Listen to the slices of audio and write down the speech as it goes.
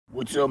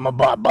What's up, my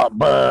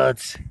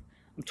BotBots?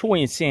 I'm Toy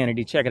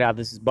Insanity. Check it out.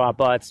 This is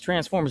BotBots.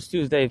 Transformers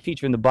Tuesday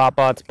featuring the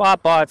BotBots.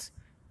 BotBots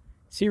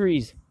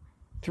Series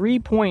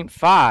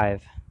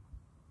 3.5,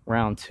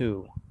 Round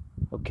 2.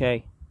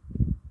 Okay?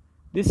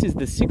 This is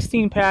the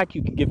 16-pack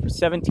you can get for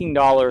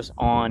 $17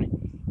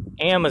 on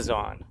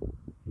Amazon.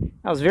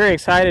 I was very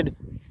excited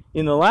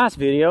in the last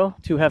video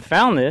to have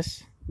found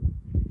this.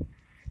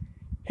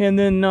 And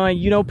then,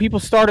 people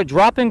started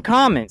dropping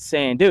comments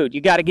saying, dude,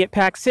 you got to get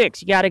pack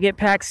 6. You got to get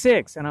pack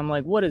 6. And I'm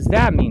like, what does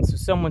that mean? So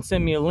someone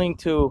sent me a link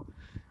to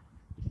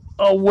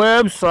a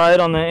website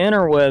on the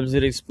interwebs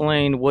that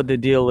explained what the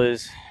deal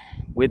is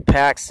with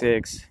pack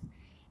 6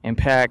 and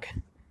pack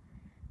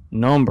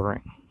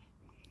numbering.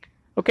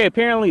 Okay,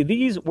 apparently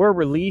these were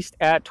released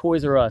at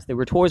Toys R Us. They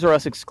were Toys R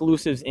Us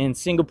exclusives in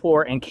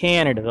Singapore and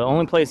Canada. The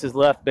only places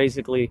left,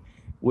 basically,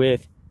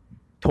 with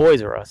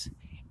Toys R Us.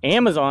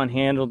 Amazon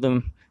handled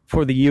them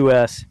for the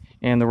US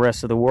and the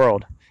rest of the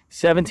world.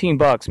 17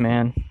 bucks,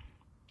 man.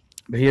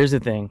 But here's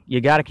the thing.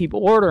 You got to keep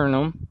ordering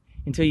them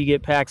until you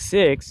get pack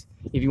 6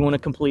 if you want to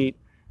complete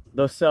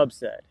the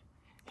subset.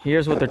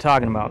 Here's what they're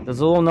talking about.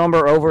 There's a little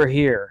number over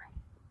here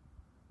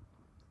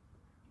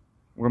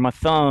where my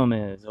thumb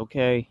is,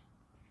 okay?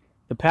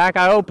 The pack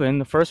I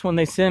opened, the first one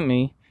they sent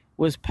me,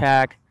 was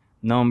pack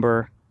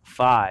number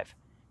 5.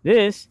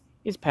 This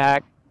is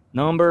pack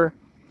number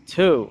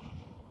 2.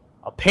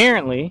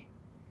 Apparently,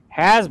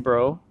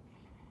 Hasbro,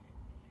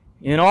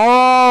 in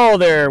all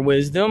their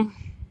wisdom,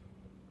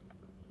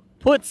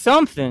 put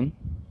something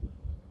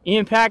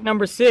in pack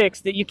number 6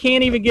 that you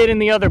can't even get in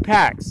the other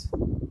packs. So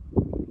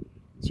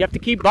you have to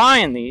keep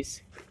buying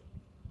these.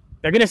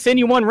 They're going to send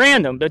you one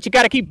random, but you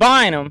got to keep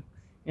buying them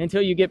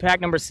until you get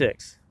pack number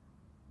 6.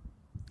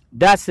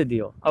 That's the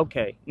deal.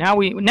 Okay, now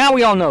we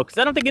all know, because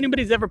I don't think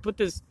anybody's ever put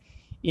this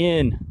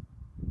in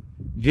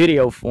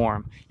video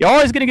form. You're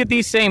always going to get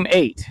these same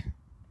 8.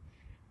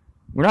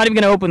 We're not even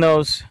going to open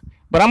those,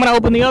 but I'm going to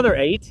open the other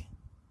 8.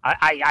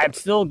 I'm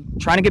still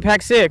trying to get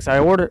pack 6.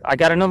 I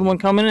got another one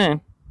coming in.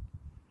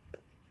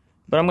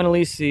 But I'm going to at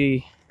least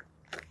see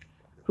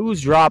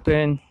who's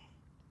dropping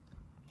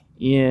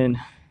in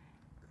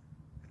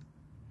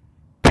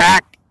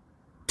pack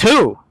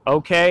 2.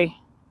 Okay.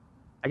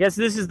 I guess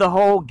this is the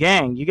whole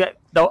gang. You got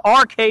the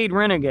arcade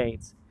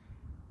Renegades.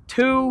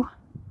 2,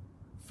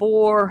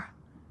 4,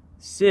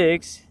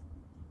 6,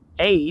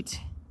 8,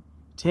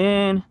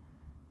 10,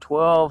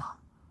 12,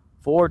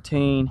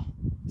 14,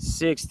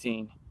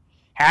 16.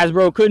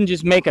 Hasbro couldn't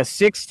just make a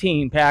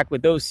 16 pack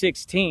with those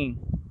 16.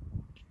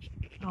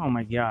 Oh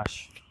my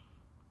gosh.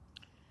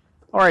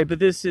 Alright, but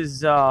this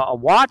is a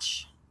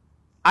watch.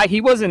 He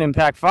wasn't in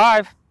pack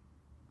 5.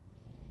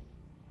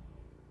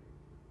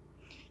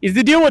 Is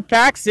the deal with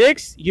pack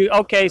 6?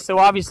 Okay, so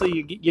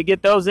obviously you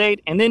get those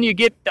 8, and then you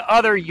get the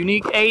other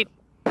unique 8.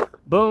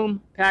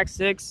 Boom, pack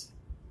 6.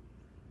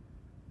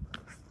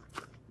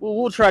 Well,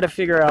 we'll try to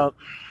figure out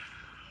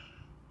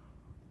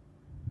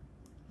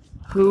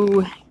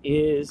who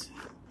is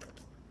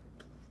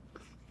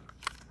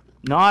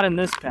not in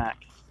this pack.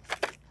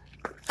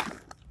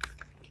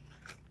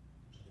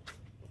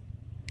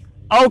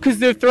 Oh, because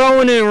they're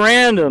throwing in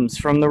randoms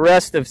from the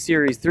rest of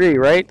Series 3,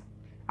 right?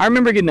 I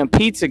remember getting a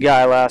pizza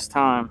guy last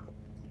time.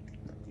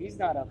 He's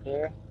not up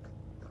there.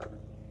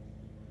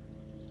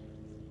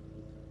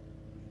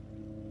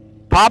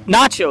 Pop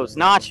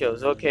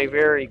nachos. Okay,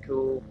 very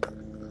cool.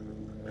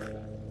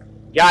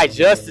 Guy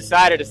just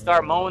decided to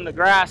start mowing the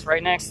grass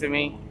right next to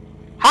me.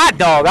 Hot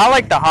dog. I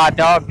like the hot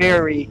dog.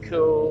 Very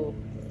cool.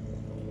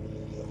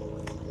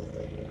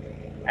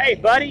 Hey,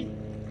 buddy.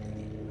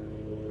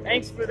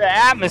 Thanks for the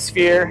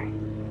atmosphere.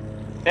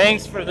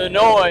 Thanks for the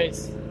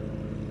noise.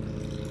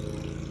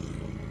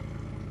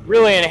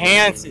 Really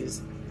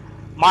enhances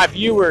my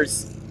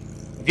viewers'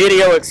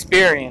 video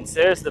experience.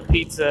 There's the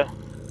pizza.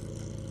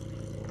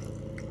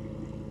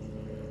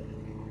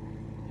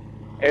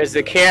 There's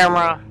the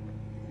camera.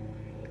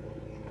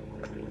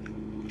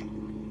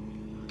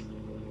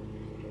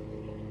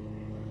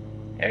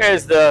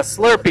 There's the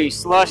Slurpee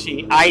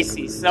Slushy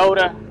Icy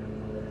Soda.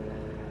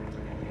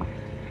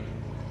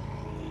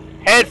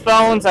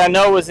 Headphones I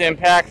know was in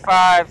pack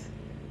 5.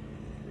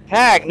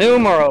 Pack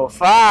numero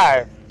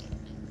 5.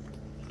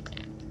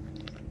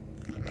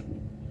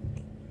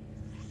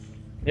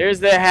 There's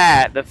the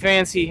hat, the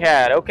fancy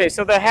hat. Okay,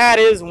 so the hat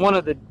is one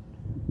of the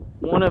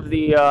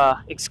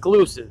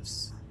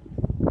exclusives.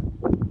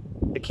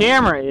 The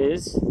camera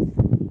is.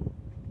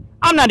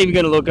 I'm not even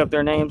gonna look up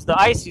their names. The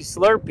Icy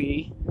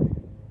Slurpee.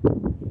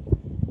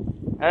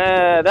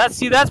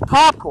 That's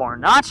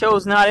popcorn.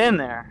 Nacho's not in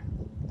there.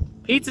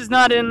 Pizza's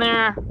not in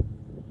there.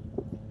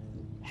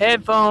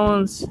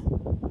 Headphones.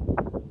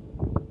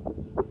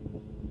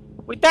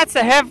 Wait, that's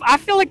the I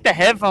feel like the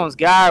headphones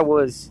guy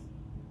was.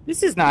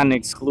 This is not an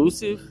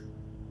exclusive.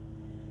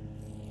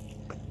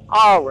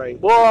 Alright,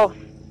 well,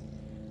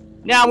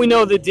 now we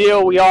know the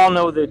deal. We all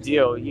know the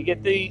deal. You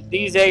get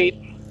these 8.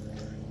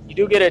 You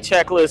do get a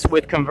checklist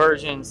with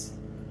conversions.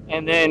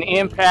 And then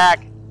in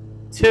pack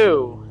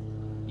 2,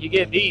 you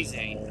get these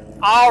 8.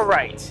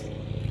 Alright.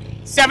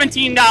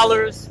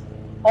 $17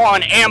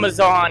 on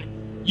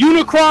Amazon.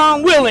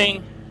 Unicron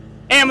willing,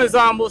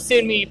 Amazon will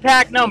send me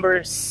pack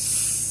number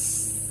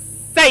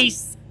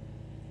 6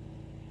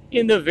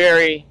 in the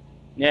very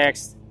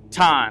next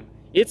time.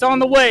 It's on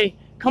the way.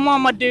 Come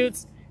on, my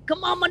dudes.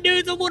 Come on, my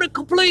dudes. I want to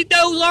complete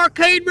those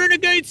arcade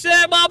Renegades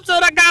set. Mom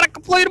said I got to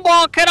complete them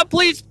all. Can I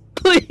please,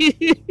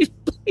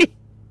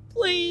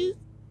 please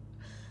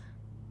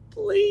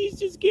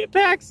just get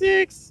pack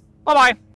 6? Bye-bye.